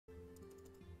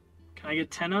Can I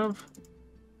get 10 of?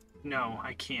 No,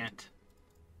 I can't.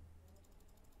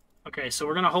 Okay, so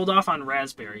we're going to hold off on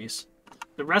raspberries.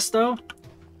 The rest, though,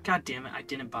 god damn it, I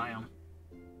didn't buy them.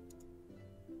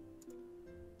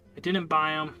 I didn't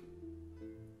buy them.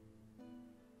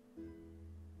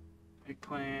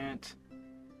 Eggplant.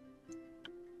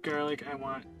 Garlic, I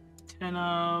want 10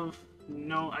 of.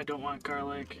 No, I don't want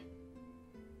garlic.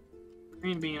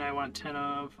 Green bean, I want 10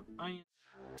 of. Onion.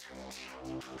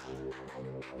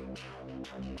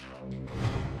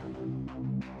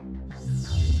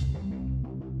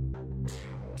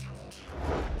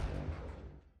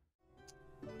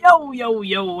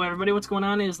 Yo, everybody, what's going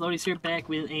on? It's Lodious here, back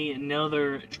with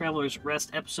another Traveler's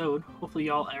Rest episode. Hopefully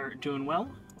y'all are doing well.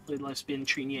 Hopefully life's been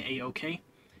treating you a-okay.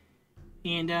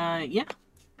 And, yeah.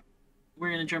 We're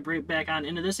going to jump right back on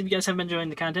into this. If you guys have been enjoying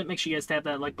the content, make sure you guys tap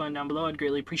that like button down below. I'd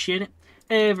greatly appreciate it.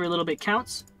 Every little bit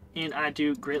counts, and I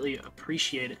do greatly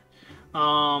appreciate it.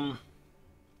 And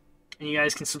you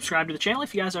guys can subscribe to the channel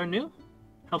if you guys are new.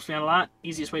 Helps me out a lot.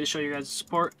 Easiest way to show you guys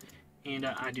support. And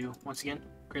I do, once again,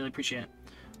 greatly appreciate it.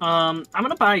 I'm going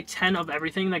to buy 10 of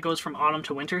everything that goes from autumn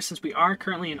to winter. Since we are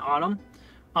currently in autumn,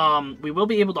 we will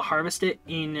be able to harvest it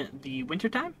in the winter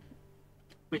time,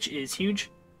 which is huge.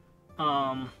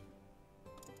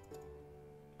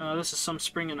 This is some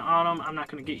spring and autumn. I'm not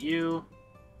going to get you.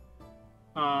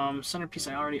 Centerpiece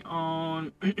I already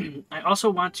own. I also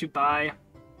want to buy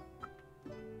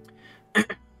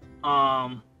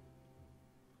one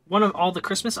of all the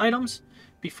Christmas items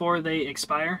before they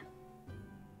expire.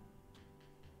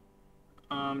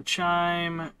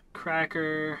 Chime,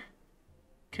 cracker,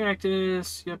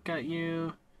 cactus. Yep, got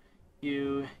you.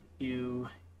 You,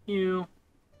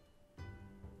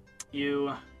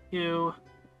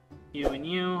 and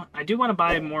you. I do want to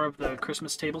buy more of the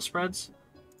Christmas table spreads,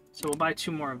 so we'll buy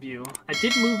 2 more of you. I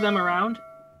did move them around,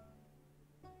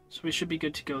 so we should be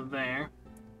good to go there.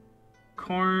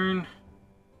 Corn.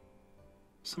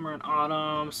 Summer and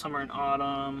autumn, summer and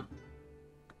autumn.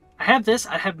 I have this.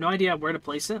 I have no idea where to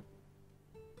place it.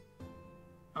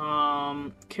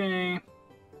 Okay.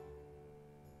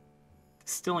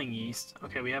 Distilling yeast.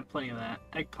 Okay, we have plenty of that.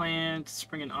 Eggplant,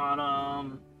 spring and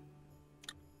autumn.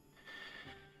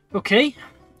 Okay.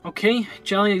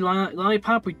 Jelly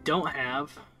lollipop we don't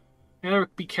have. We gotta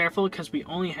be careful because we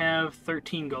only have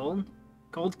 13 gold.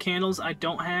 Gold candles I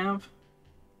don't have.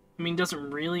 I mean,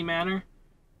 doesn't really matter.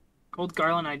 Gold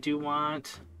garland I do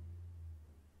want.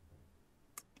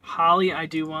 Holly I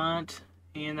do want.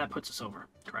 And that puts us over.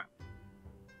 Crap.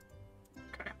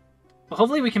 Okay. Well,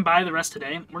 hopefully we can buy the rest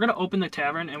today. We're gonna open the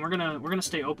tavern and we're gonna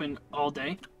stay open all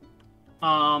day.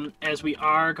 As we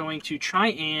are going to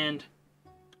try and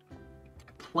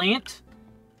plant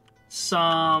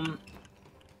some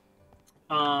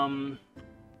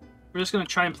we're just gonna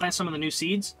try and plant some of the new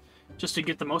seeds just to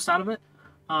get the most out of it.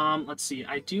 Let's see,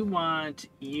 I do want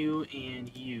you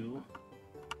and you.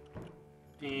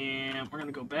 And we're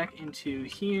gonna go back into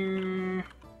here.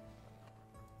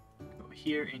 Go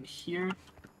here and here.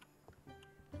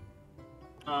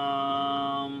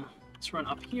 Let's run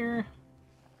up here.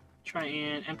 Try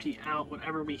and empty out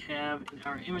whatever we have in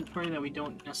our inventory that we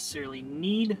don't necessarily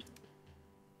need.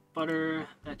 Butter,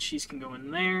 that cheese can go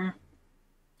in there.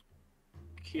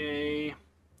 Okay.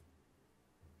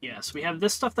 Yeah, so we have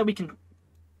this stuff that we can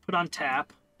put on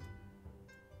tap.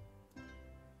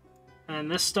 And then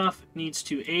this stuff needs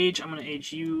to age. I'm going to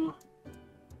age you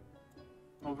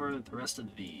over the rest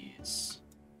of these.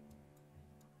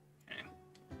 Okay.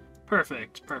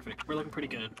 Perfect. We're looking pretty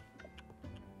good.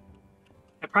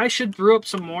 I probably should brew up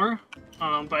some more,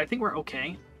 but I think we're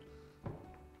okay.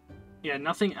 Yeah,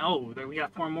 nothing. Oh, there we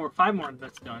got 5 more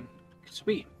that's done.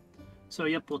 Sweet. So,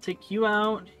 yep, we'll take you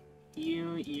out.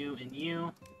 You, and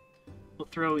you. We'll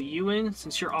throw you in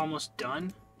since you're almost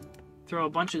done. Throw a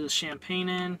bunch of the champagne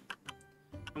in.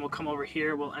 And we'll come over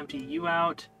here. We'll empty you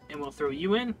out. And we'll throw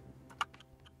you in.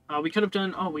 We could have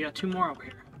done... Oh, we got 2 more over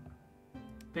here.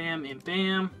 Bam and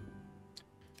bam.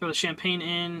 Throw the champagne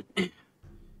in.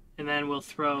 And then we'll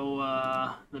throw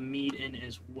the mead in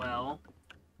as well.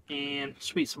 And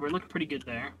sweet, so we're looking pretty good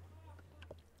there.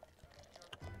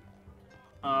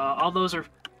 All those are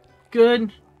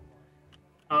good.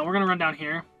 We're going to run down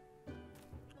here.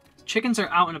 Chickens are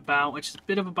out and about, which is a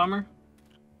bit of a bummer.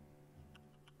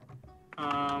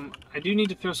 I do need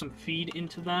to throw some feed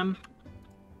into them.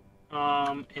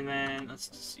 And then,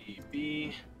 let's see,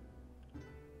 B.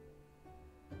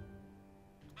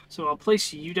 So I'll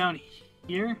place you down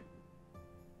here.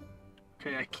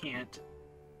 Okay, I can't.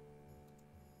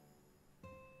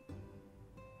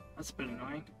 That's a bit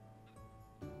annoying.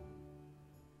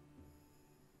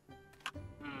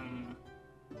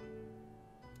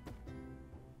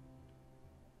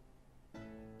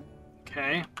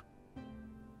 Okay.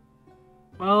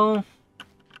 Well,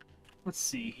 let's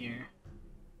see here.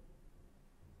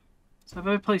 So if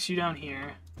I place you down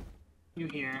here, you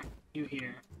here, you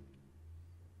here.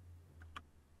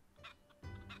 You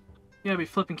gotta be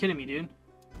flipping kidding me, dude.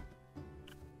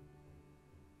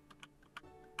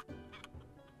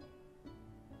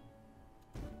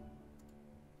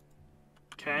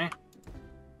 Okay.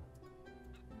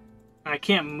 I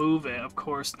can't move it, of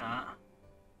course not.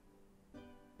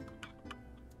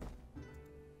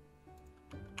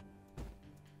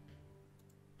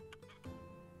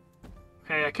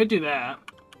 Okay, I could do that.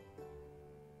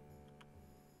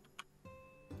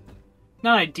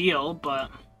 Not ideal,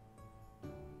 but...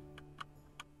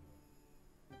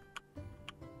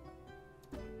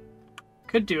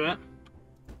 could do it.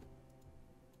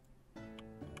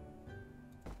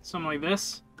 Something like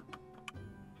this.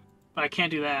 But I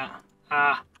can't do that.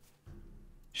 Ah.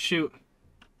 Shoot.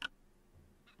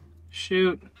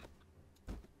 Shoot.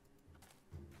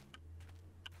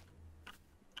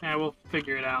 Yeah, we'll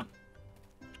figure it out.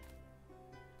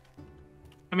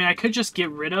 I mean, I could just get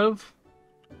rid of...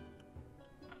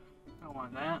 I don't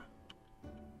want that.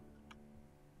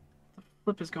 What the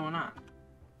flip is going on?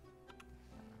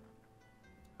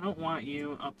 I don't want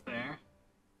you up there.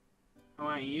 I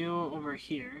want you over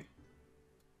here.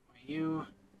 I want you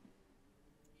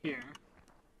here.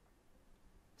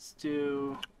 Let's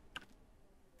do...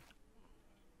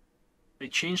 They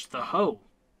changed the hoe.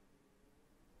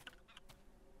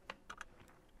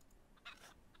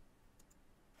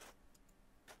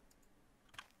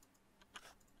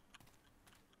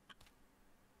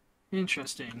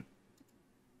 Interesting.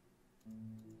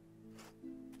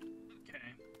 Okay.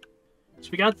 So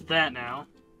we got that now.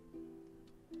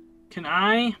 Can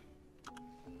I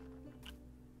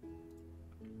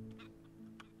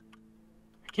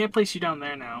can't place you down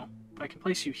there now, but I can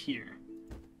place you here.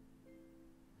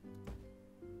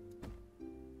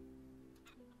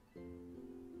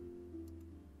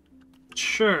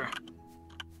 Sure.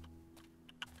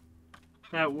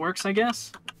 That works, I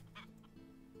guess?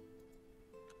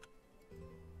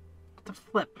 What the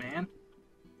flip, man?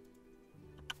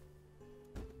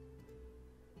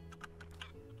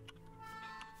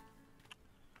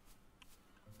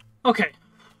 Okay.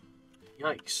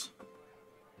 Yikes.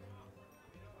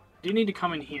 Do need to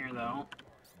come in here, though.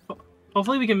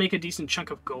 Hopefully we can make a decent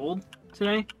chunk of gold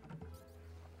today.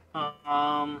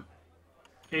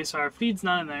 Okay, so our feed's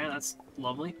not in there. That's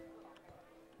lovely.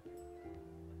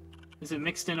 Is it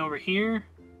mixed in over here?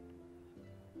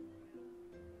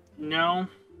 No.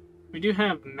 We do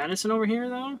have medicine over here,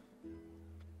 though.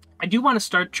 I do want to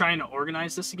start trying to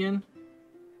organize this again,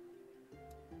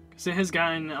 because it has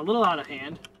gotten a little out of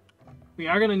hand. We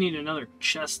are going to need another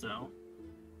chest, though.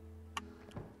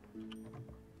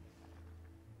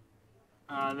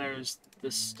 There's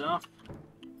this stuff.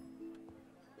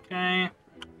 Okay.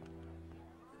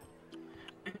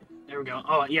 There we go.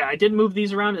 Oh, yeah, I did move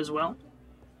these around as well.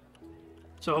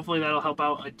 So hopefully that'll help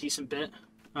out a decent bit.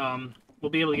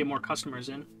 We'll be able to get more customers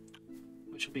in,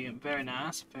 which will be very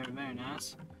nice. Very, very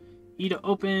nice. E to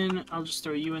open. I'll just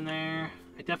throw you in there.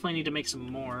 I definitely need to make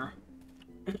some more.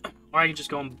 Or I can just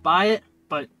go and buy it,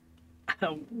 but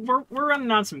we're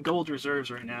running on some gold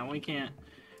reserves right now. We can't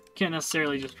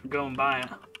necessarily just go and buy it.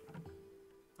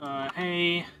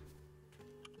 Hey.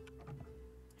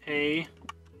 Hey.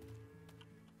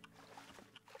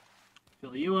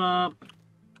 Fill you up.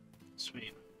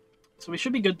 Sweet. So we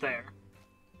should be good there.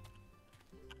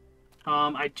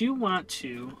 I do want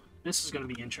to... This is going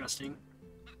to be interesting.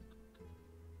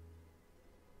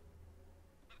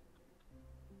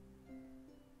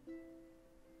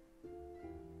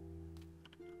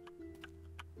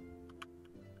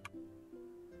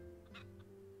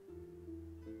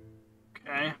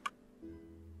 Okay.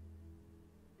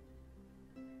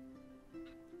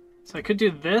 So I could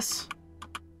do this.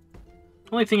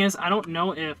 Only thing is, I don't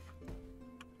know if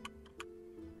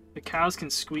the cows can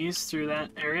squeeze through that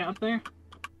area up there.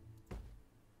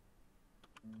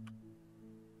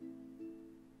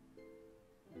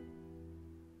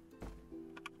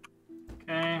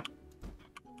 Okay.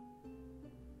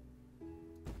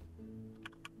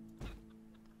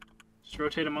 Just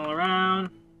rotate them all around.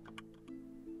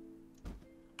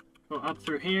 Go up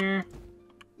through here.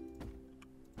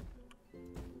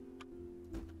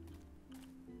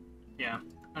 Yeah,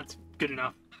 that's good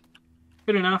enough.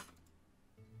 Good enough.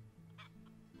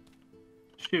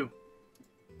 Shoo.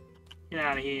 Get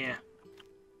out of here.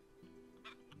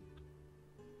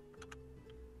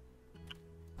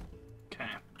 Okay.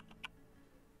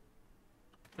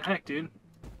 What the heck, dude?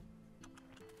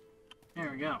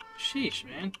 There we go. Sheesh,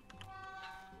 man.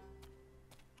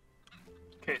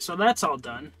 Okay, Okay, so that's all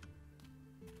done.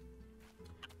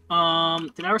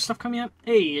 Did our stuff come yet?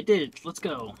 Hey, it did. Let's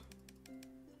go.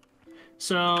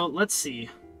 So, let's see.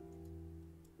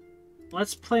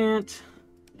 Let's plant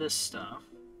this stuff.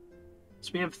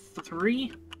 So we have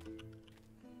 3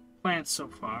 plants so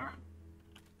far.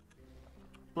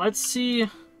 Let's see. I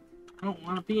don't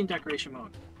want to be in decoration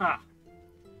mode.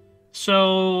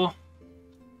 So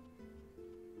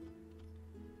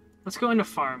let's go into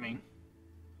farming.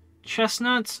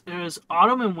 Chestnuts is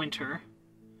autumn and winter.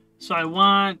 So I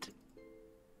want...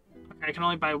 Okay, I can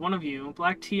only buy 1 of you.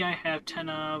 Black tea I have 10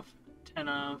 of, 10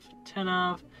 of, 10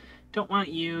 of. Don't want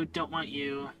you, don't want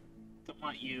you, don't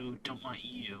want you, don't want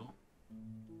you.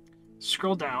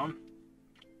 Scroll down.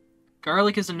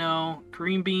 Garlic is a no.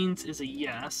 Green beans is a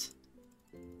yes.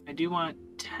 I do want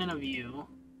 10 of you.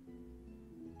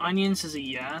 Onions is a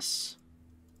yes.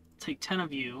 I'll take 10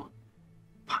 of you.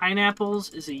 Pineapples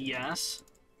is a yes.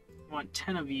 I want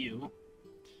 10 of you.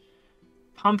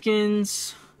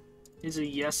 Pumpkins is a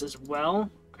yes as well.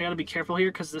 I gotta be careful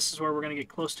here because this is where we're gonna get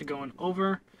close to going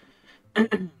over.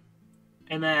 And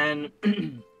then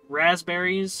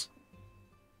raspberries.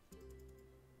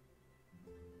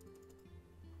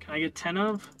 Can I get 10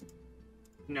 of?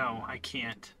 No, I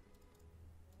can't.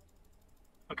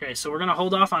 Okay, so we're gonna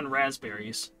hold off on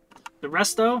raspberries. The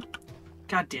rest, though,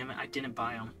 god damn it, I didn't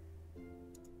buy them.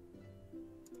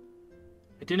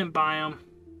 I didn't buy them.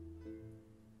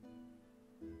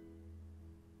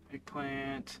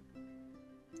 Eggplant.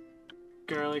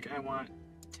 Garlic, I want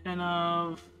 10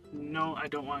 of. No, I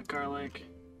don't want garlic.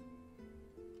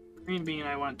 Green bean,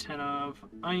 I want 10 of.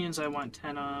 Onions, I want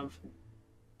 10 of.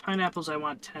 Pineapples, I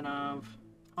want 10 of.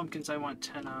 Pumpkins, I want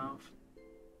 10 of.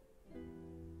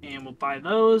 And we'll buy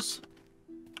those.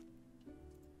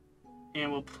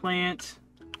 And we'll plant,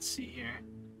 let's see here.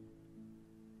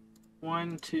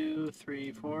 1, 2,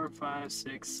 3, 4, 5,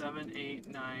 6, 7, 8,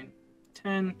 9,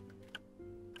 10.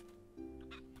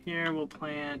 Here we'll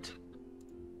plant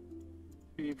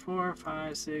 3, 4,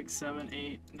 5, 6, 7,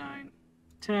 8, 9,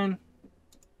 10.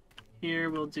 Here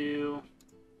we'll do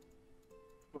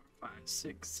 4, 5,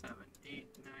 6, 7, 8,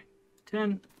 9,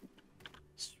 10.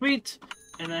 Sweet.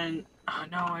 And then, oh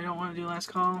no, I don't want to do last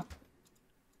call.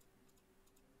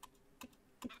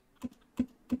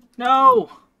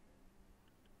 No!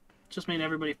 Just made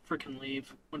everybody freaking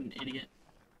leave. What an idiot.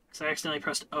 Because I accidentally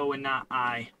pressed O and not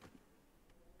I.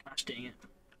 Gosh dang it.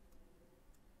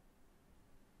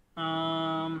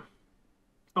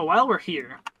 Oh, while we're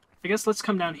here, I guess let's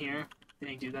come down here.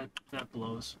 Dang, dude, that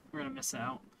blows. We're gonna miss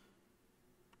out.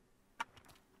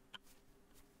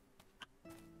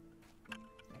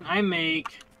 I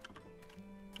make...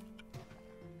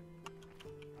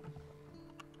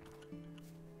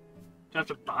 Do I have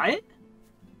to buy it?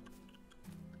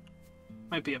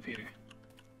 Might be up here.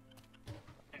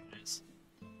 There it is.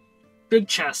 Big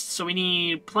chest. So we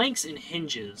need planks and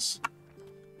hinges.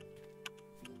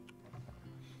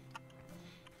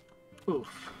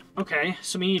 Oof. Okay,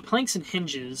 so we need planks and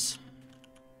hinges.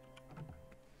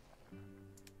 So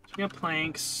we got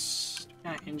planks. We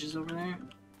got hinges over there.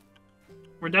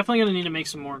 We're definitely gonna need to make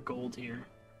some more gold here.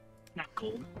 Not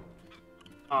gold.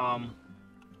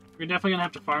 We're definitely gonna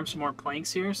have to farm some more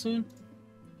planks here soon.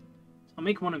 So I'll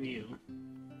make 1 of you.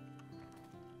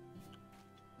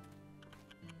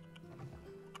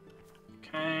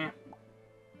 Okay.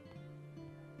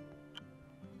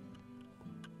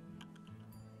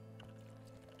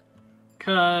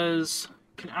 Cause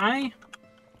can I?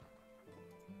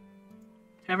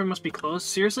 Tavern must be closed.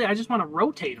 Seriously, I just want to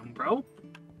rotate them, bro.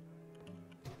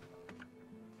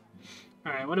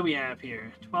 Alright, what do we have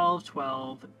here? 12,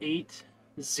 12, 8,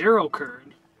 0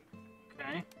 curd.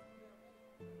 Okay.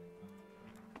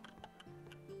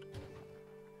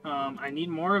 I need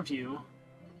more of you.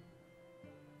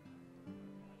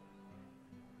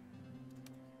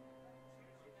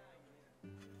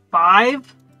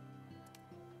 Five?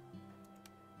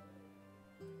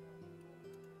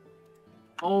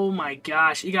 Oh my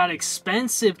gosh, it got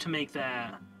expensive to make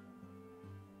that.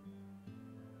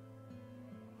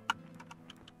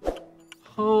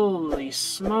 Holy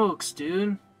smokes,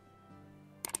 dude.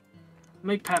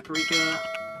 Make paprika.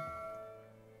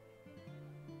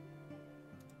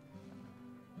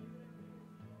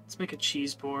 Let's make a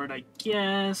cheese board, I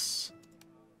guess.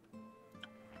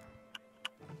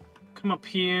 Come up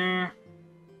here.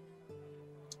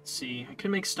 Let's see, I could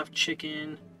make stuffed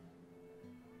chicken.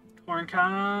 Corn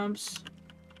cobs.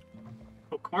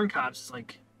 Oh, corn cobs is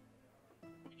like...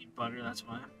 We need butter, that's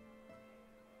why.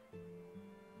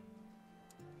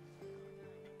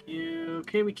 You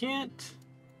okay, we can't.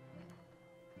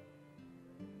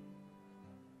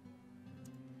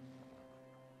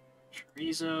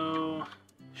 Chorizo.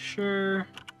 Sure.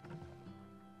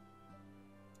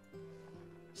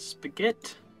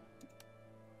 Spaghetti.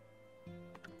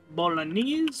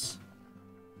 Bolognese.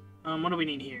 What do we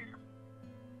need here?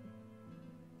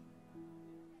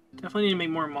 Definitely need to make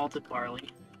more malted barley.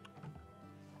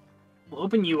 We'll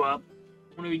open you up.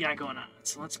 What do we got going on?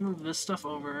 So let's move this stuff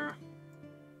over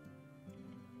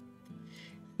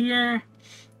here.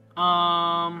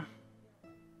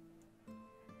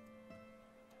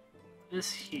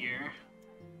 This here.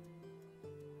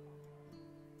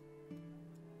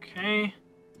 Okay.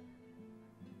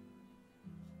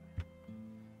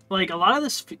 Like, a lot of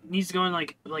this needs to go in,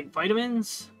 like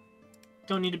vitamins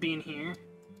don't need to be in here.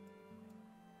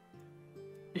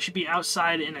 They should be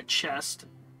outside in a chest.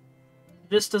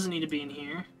 This doesn't need to be in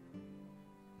here.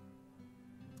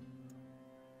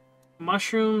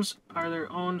 Mushrooms are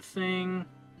their own thing.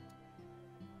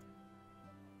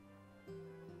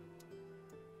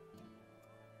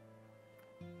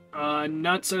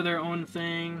 Nuts are their own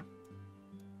thing.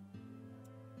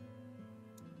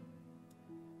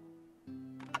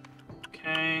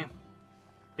 Okay.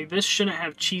 Like, this shouldn't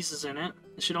have cheeses in it.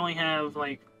 It should only have,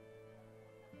 like,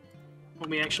 what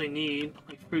we actually need.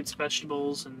 Like, fruits,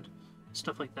 vegetables, and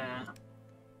stuff like that.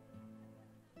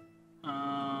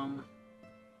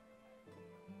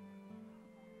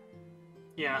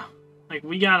 Yeah. Like,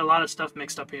 we got a lot of stuff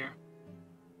mixed up here.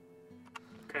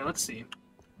 Okay, let's see.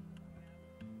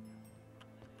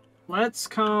 Let's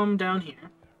come down here.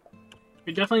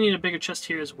 We definitely need a bigger chest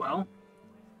here as well.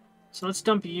 So let's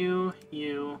dump you,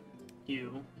 you,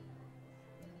 you.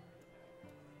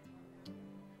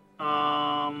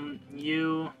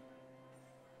 You.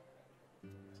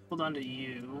 Hold on to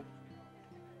you.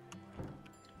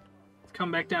 Let's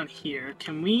come back down here.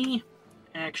 Can we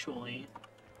actually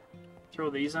throw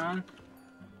these on?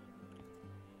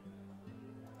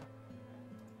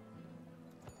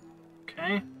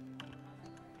 Okay.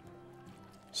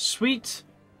 Sweet.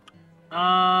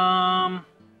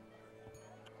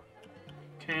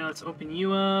 Okay, let's open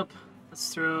you up.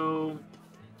 Let's throw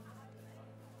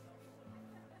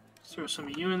some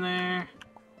of you in there.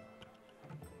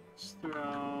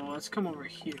 Let's come over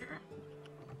here.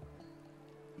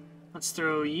 Let's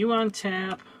throw you on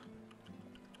tap.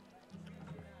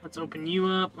 Let's open you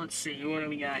up. Let's see, what do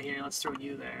we got here? Let's throw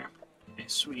you there. Okay,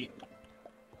 sweet.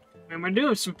 I mean,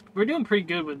 we're doing pretty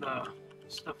good with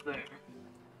stuff there.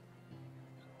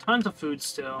 Tons of food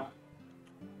still.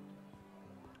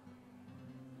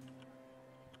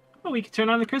 Oh, we can turn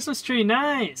on the Christmas tree.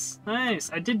 Nice! Nice.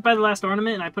 I did buy the last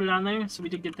ornament and I put it on there, so we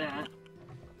did get that.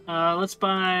 Let's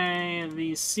buy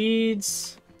these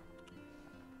seeds.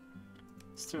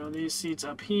 Let's throw these seeds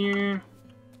up here.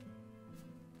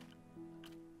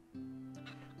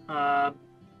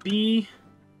 B.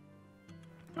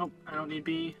 Nope, I don't need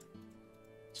B.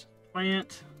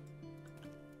 Plant.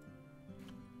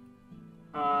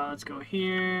 Let's go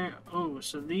here. Oh,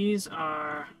 so these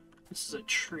are... This is a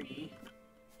tree.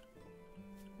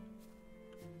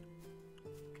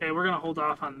 Okay, we're gonna hold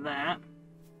off on that.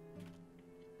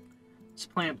 Let's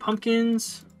plant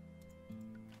pumpkins.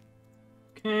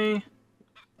 Okay.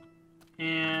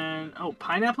 And... Oh,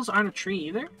 pineapples aren't a tree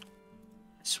either?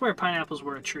 I swear pineapples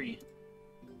were a tree.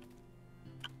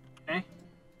 Okay.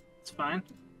 It's fine.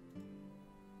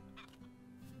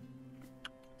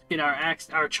 Get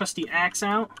our trusty axe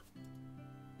out.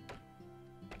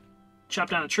 Chop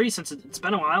down a tree since it's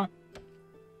been a while.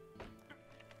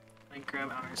 Then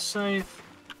grab our scythe.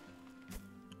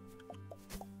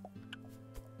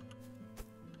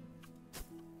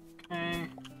 Okay.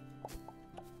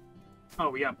 Oh,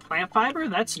 we got plant fiber?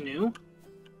 That's new.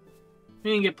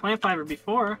 We didn't get plant fiber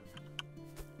before.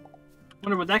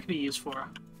 Wonder what that could be used for.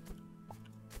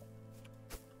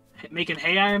 Making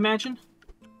hay, I imagine?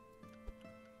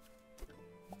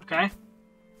 Okay.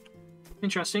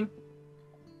 Interesting.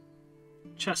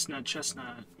 Chestnut,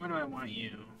 chestnut. Where do I want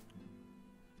you?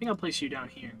 I think I'll place you down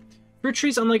here. Fruit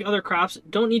trees, unlike other crops,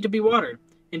 don't need to be watered,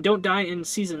 and don't die in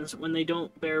seasons when they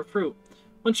don't bear fruit.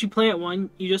 Once you plant one,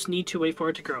 you just need to wait for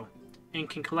it to grow, and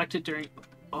can collect it during...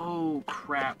 Oh,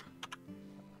 crap.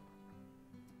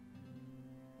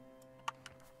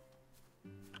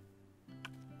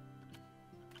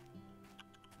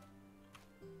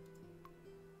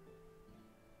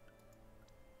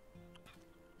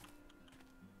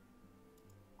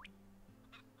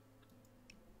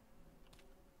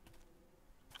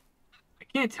 I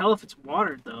can't tell if it's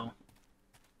watered, though.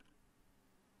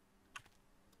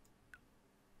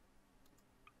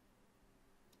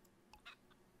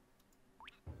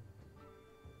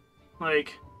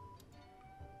 Like...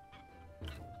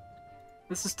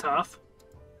 This is tough.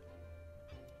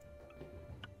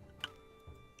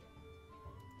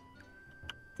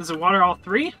 Does it water all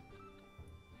 3?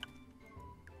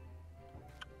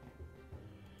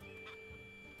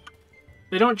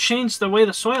 They don't change the way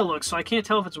the soil looks, so I can't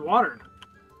tell if it's watered.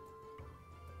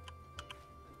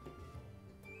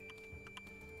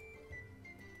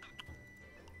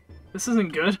 This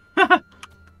isn't good.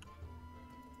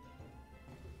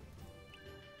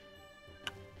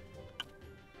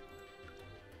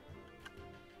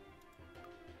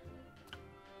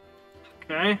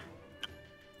 Okay.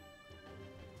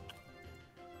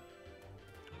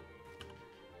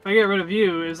 If I get rid of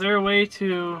you, is there a way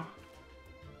to...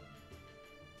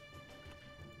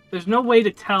 There's no way to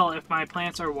tell if my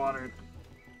plants are watered.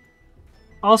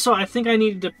 Also, I think I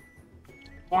needed to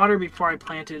water before I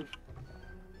planted.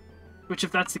 Which,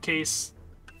 if that's the case,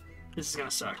 this is gonna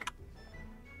suck.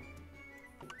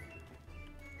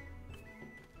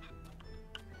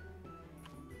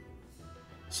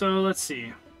 So, let's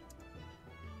see.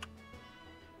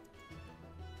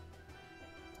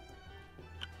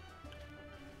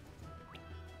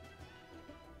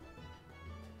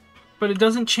 But it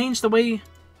doesn't change the way...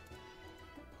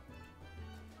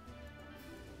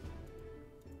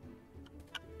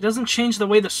 It doesn't change the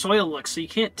way the soil looks, so you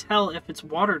can't tell if it's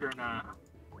watered or not.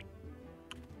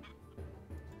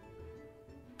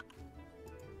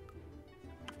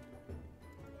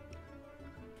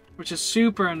 Which is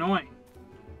super annoying.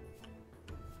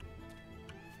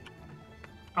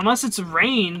 Unless it's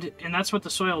rained, and that's what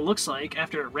the soil looks like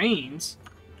after it rains.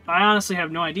 I honestly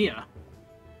have no idea.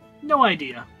 No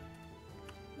idea.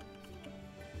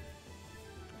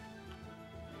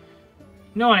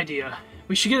 No idea.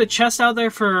 We should get a chest out there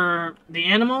for the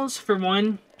animals, for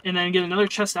one, and then get another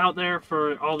chest out there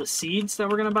for all the seeds that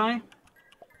we're going to buy.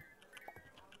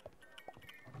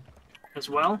 As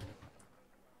well.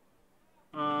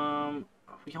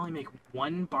 We only make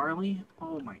 1 barley?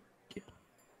 Oh my god.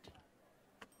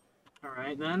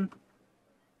 Alright then.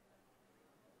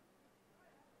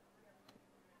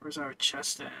 Where's our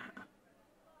chest at?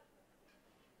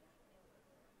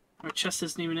 Our chest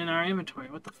isn't even in our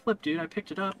inventory. What the flip, dude? I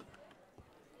picked it up.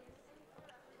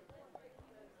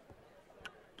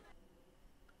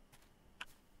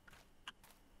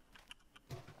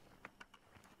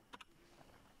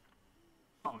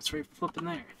 Oh, it's right flipping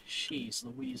there. Jeez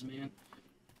Louise, man.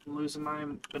 I'm losing my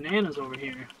bananas over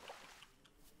here.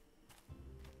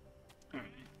 Alright.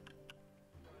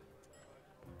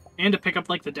 And to pick up,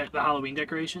 like, the Halloween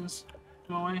decorations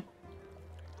on my way.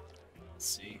 Let's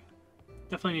see.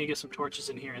 Definitely need to get some torches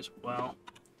in here as well.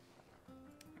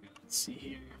 Let's see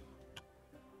here.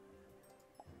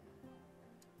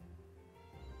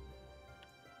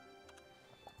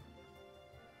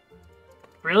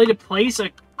 Really? To place a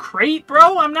crate,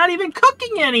 bro? I'm not even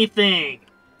cooking anything!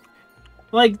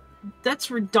 Like, that's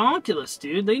redonkulous,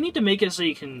 dude. They need to make it so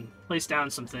you can place down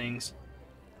some things.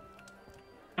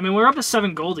 I mean, we're up to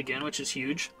 7 gold again, which is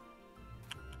huge.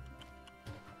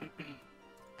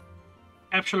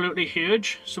 Absolutely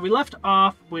huge. So we left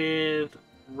off with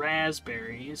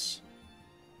raspberries.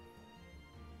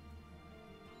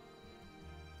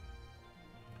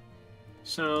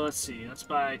 So let's see. Let's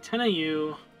buy 10 of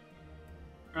you.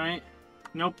 Right?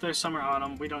 Nope, there's summer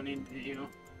autumn. We don't need you.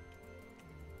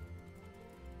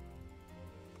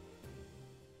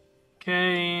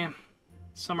 Okay.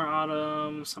 Summer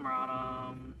autumn,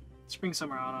 spring,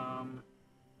 summer, autumn,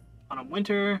 autumn,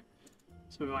 winter.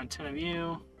 So we want 10 of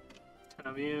you.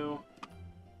 10 of you,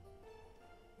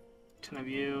 10 of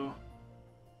you,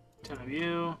 10 of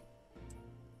you,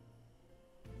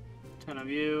 10 of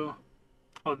you.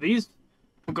 Oh, these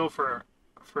will go for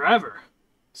forever.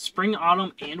 Spring,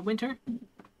 autumn, and winter?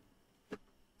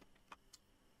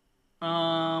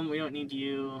 We don't need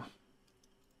you.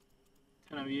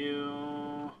 10 of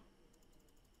you.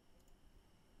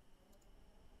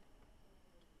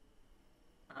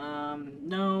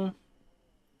 No.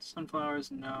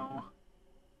 Sunflowers, no.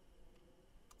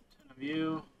 10 of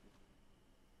you.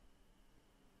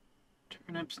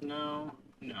 Turnips, no.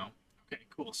 No. Okay,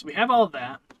 cool. So we have all of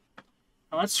that.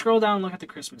 Now let's scroll down and look at the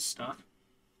Christmas stuff.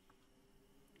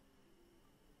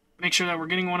 Make sure that we're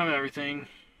getting one of everything.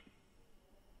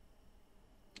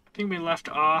 I think we left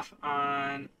off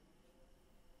on...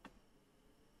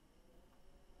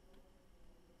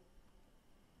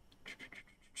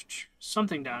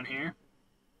 something down here.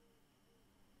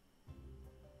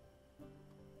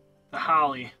 The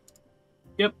holly.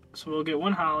 Yep, so we'll get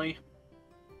 1 holly.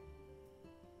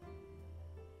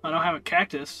 I don't have a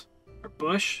cactus or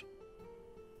bush.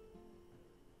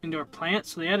 Indoor plant,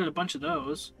 so they added a bunch of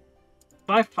those.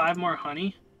 Buy 5 more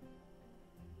honey.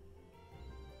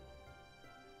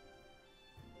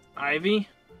 Ivy.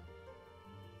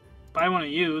 Buy 1 of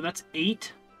you, that's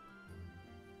 8.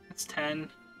 That's 10.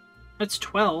 That's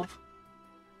 12.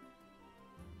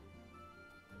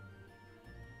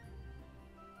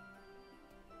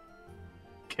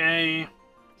 Okay,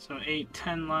 so 8,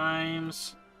 10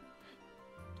 limes.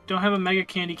 Don't have a mega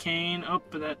candy cane. Oh,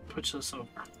 but that puts us over.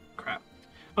 Crap.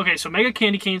 Okay, so mega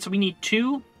candy cane. So we need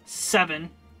 2,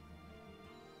 7.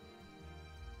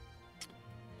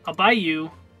 I'll buy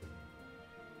you.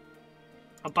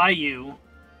 I'll buy you.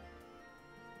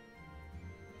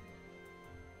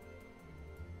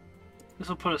 This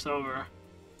will put us over.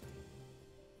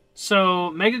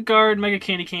 So mega guard, mega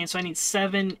candy cane. So I need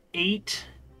 7, 8,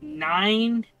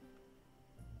 9.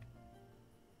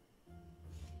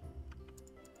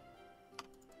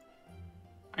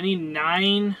 I need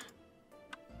 9.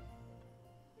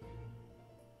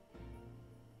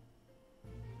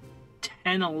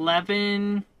 10,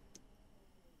 11,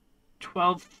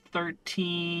 12,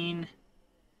 13,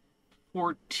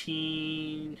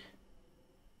 14,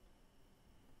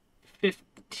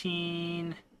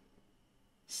 15,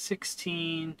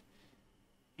 16,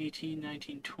 18,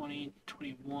 19, 20,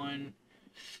 21.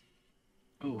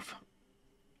 Oof.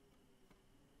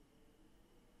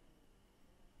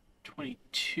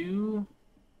 22,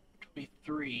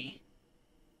 23.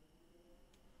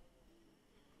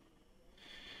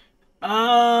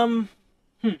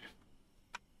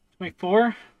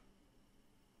 24.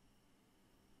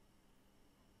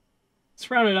 Let's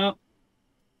round it up.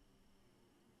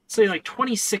 Let's say like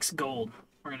 26 gold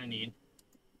we're gonna need.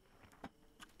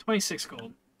 26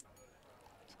 gold.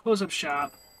 Let's close up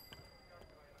shop.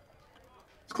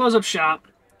 Let's close up shop.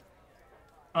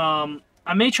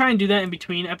 I may try and do that in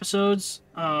between episodes.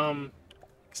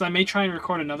 Because I may try and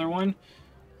record another one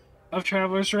of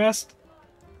Traveler's Rest.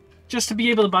 Just to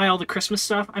be able to buy all the Christmas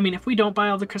stuff. I mean, if we don't buy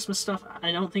all the Christmas stuff,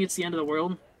 I don't think it's the end of the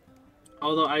world.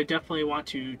 Although I definitely want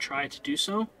to try to do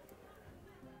so.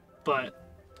 But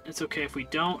it's okay if we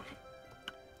don't.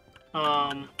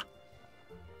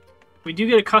 We do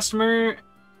get a customer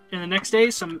in the next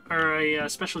day, or a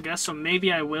special guest, so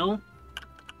maybe I will.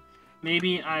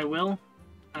 Maybe I will.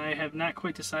 I have not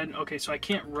quite decided. Okay, so I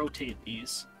can't rotate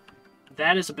these.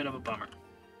 That is a bit of a bummer.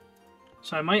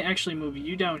 So I might actually move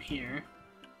you down here.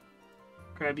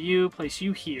 Grab you, place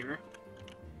you here.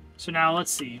 So now let's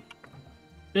see.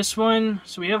 This one,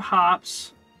 so we have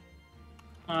hops.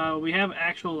 We have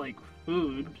actual like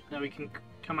food that we can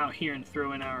come out here and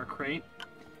throw in our crate.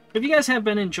 If you guys have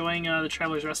been enjoying the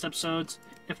Traveler's Rest episodes,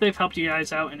 if they've helped you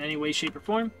guys out in any way, shape, or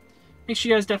form, make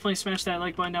sure you guys definitely smash that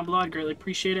like button down below. I'd greatly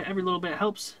appreciate it. Every little bit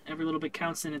helps. Every little bit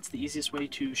counts, and it's the easiest way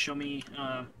to show me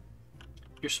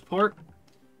your support.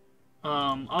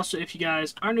 Also, if you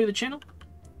guys are new to the channel,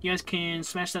 you guys can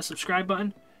smash that subscribe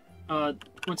button.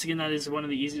 Once again, that is one of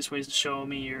the easiest ways to show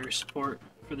me your support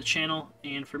for the channel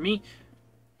and for me,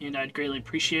 and I'd greatly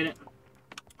appreciate it.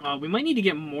 We might need to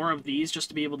get more of these just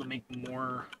to be able to make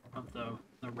more of the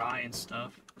rye and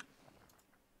stuff.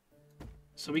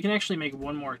 So we can actually make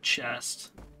one more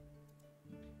chest.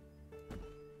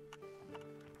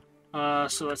 So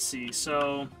let's see.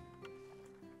 So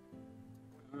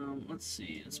let's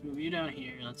see. Let's move you down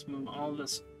here. Let's move all of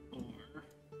this over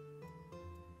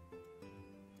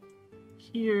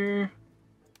here.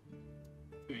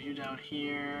 Put you down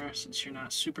here since you're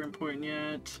not super important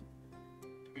yet.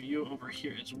 Put you over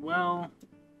here as well.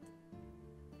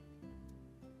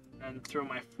 And throw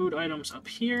my food items up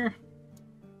here.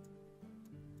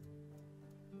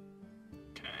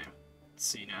 Let's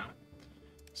see now.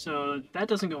 So that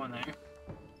doesn't go in there.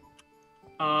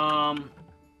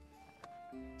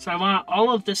 So I want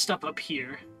all of this stuff up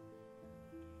here.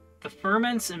 The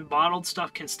ferments and bottled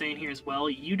stuff can stay in here as well.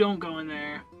 You don't go in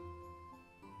there.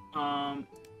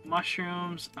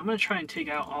 Mushrooms. I'm gonna try and take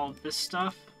out all of this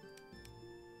stuff.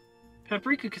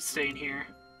 Paprika could stay in here.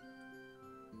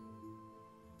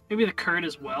 Maybe the curd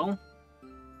as well.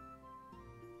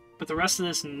 But the rest of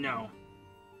this, no.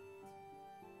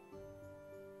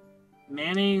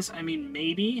 Mayonnaise, I mean,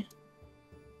 maybe.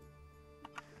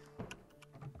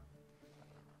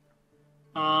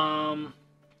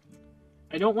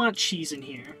 I don't want cheese in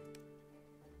here.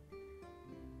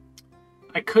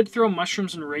 I could throw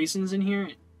mushrooms and raisins in here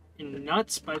and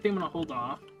nuts, but I think I'm going to hold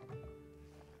off.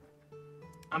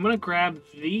 I'm going to grab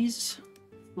these,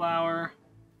 flour,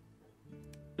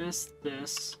 this.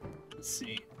 Let's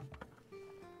see.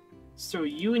 Let's throw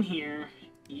you in here,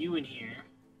 you in here.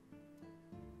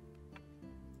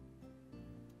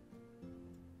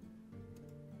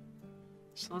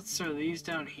 So let's throw these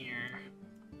down here.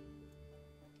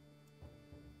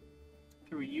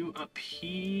 Throw you up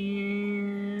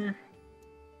here.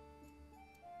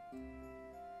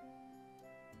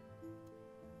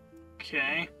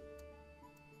 Okay.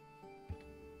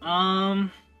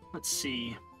 Let's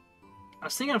see. I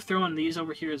was thinking of throwing these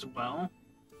over here as well.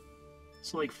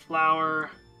 So like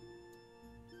flour,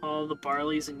 all the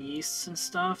barleys and yeasts and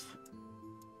stuff.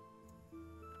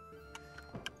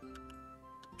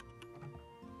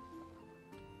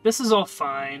 This is all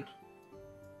fine.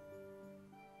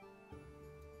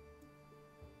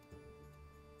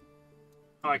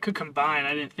 Oh, I could combine.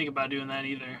 I didn't think about doing that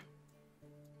either.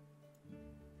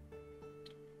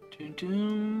 Doom,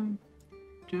 doom,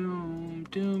 doom,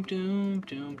 doom, doom,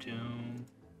 doom, doom.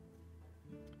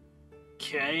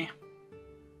 Okay.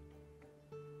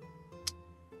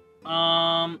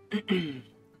 Let's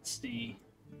see.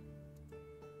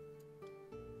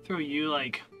 Throw you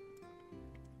like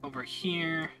over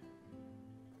here.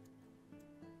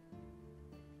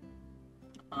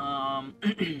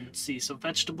 Let's see, so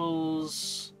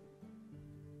vegetables.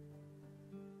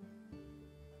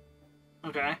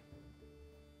 Okay.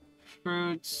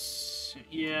 Fruits,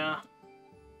 yeah.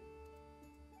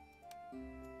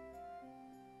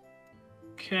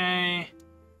 Okay.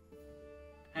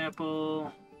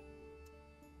 Apple.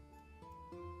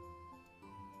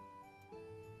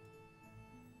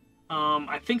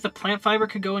 I think the plant fiber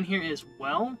could go in here as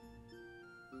well.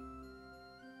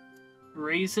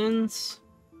 Raisins.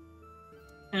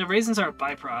 Yeah, raisins are a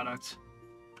byproduct.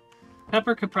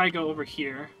 Pepper could probably go over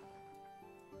here.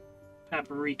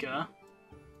 Paprika.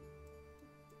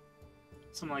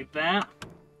 Something like that.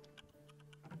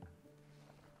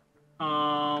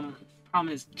 Problem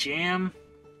is jam.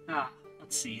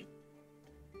 Let's see.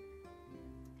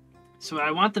 So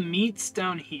I want the meats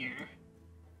down here.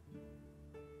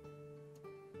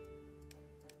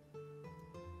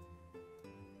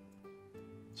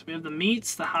 So we have the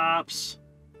meats, the hops.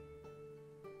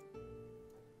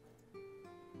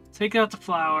 Take out the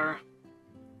flour.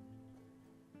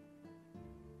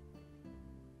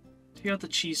 Take out the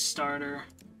cheese starter.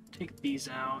 Take these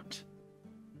out.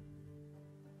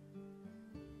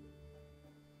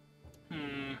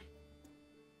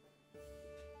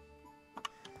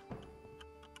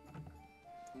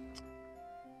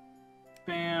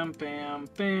 Bam, bam,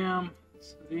 bam.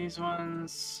 So these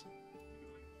ones.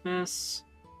 This.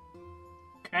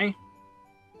 Okay.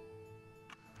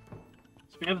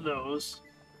 So we have those.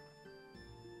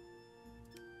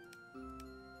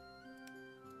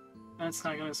 That's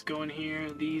not going to go in here.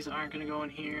 These aren't going to go in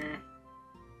here.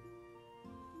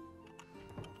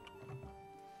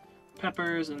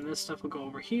 Peppers and this stuff will go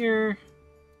over here.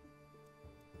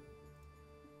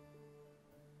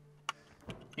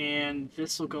 And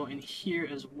this will go in here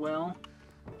as well.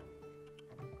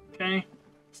 Okay.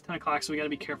 It's 10 o'clock, so we got to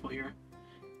be careful here.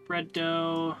 Bread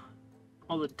dough.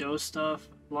 All the dough stuff.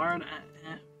 Lard,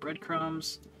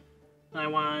 breadcrumbs. I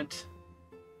want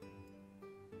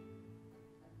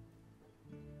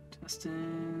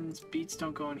intestines. Beets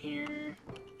don't go in here.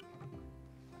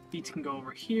 Beets can go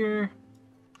over here.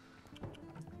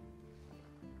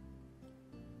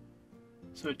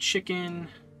 So chicken,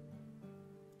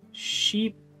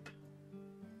 sheep.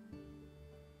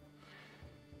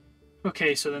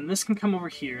 Okay, so then this can come over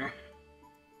here.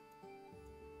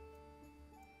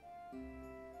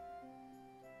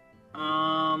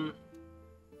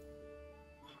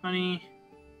 Honey.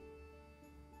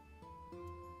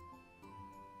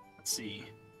 Let's see.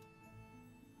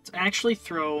 Let's actually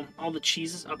throw all the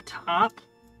cheeses up top.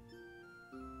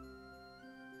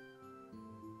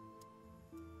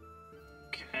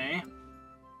 Okay.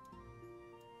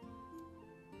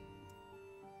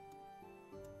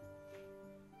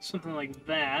 Something like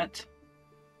that.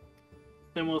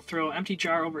 Then we'll throw empty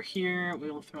jar over here.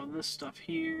 We'll throw this stuff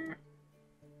here.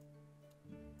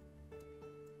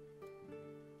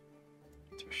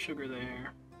 Throw sugar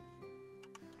there.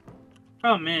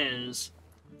 Problem is,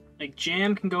 like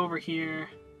jam can go over here.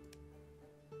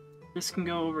 This can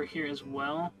go over here as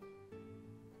well.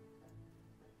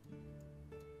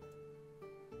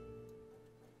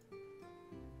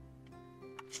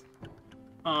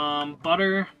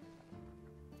 Butter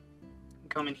can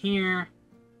come in here.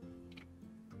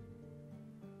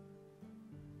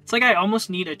 It's like I almost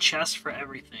need a chest for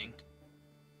everything.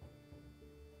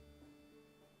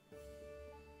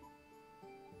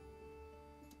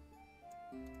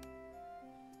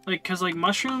 Like, cause like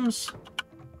mushrooms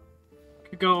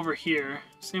could go over here.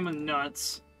 Same with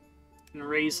nuts and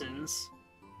raisins.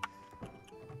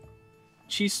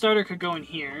 Cheese starter could go in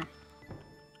here.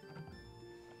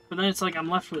 But then it's like I'm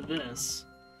left with this.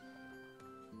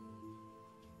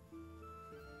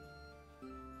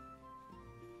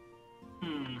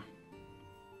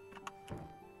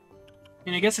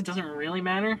 And I guess it doesn't really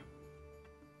matter.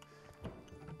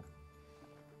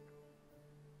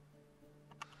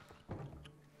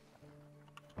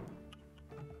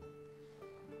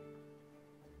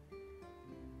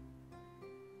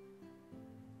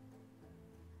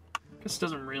 This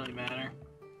doesn't really matter.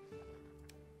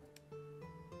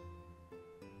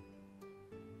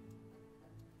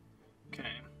 Okay,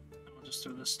 I'll just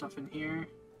throw this stuff in here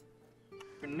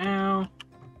for now.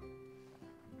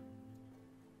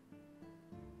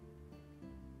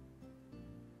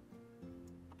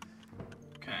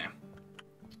 Okay,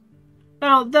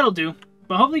 that'll do.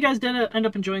 But hopefully you guys did end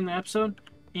up enjoying the episode,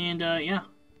 and yeah,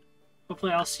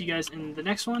 hopefully I'll see you guys in the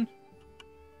next one,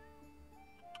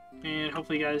 and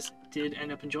hopefully you guys did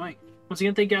end up enjoying. Once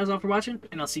again, thank you guys all for watching,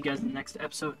 and I'll see you guys in the next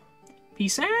episode.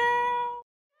 Peace out!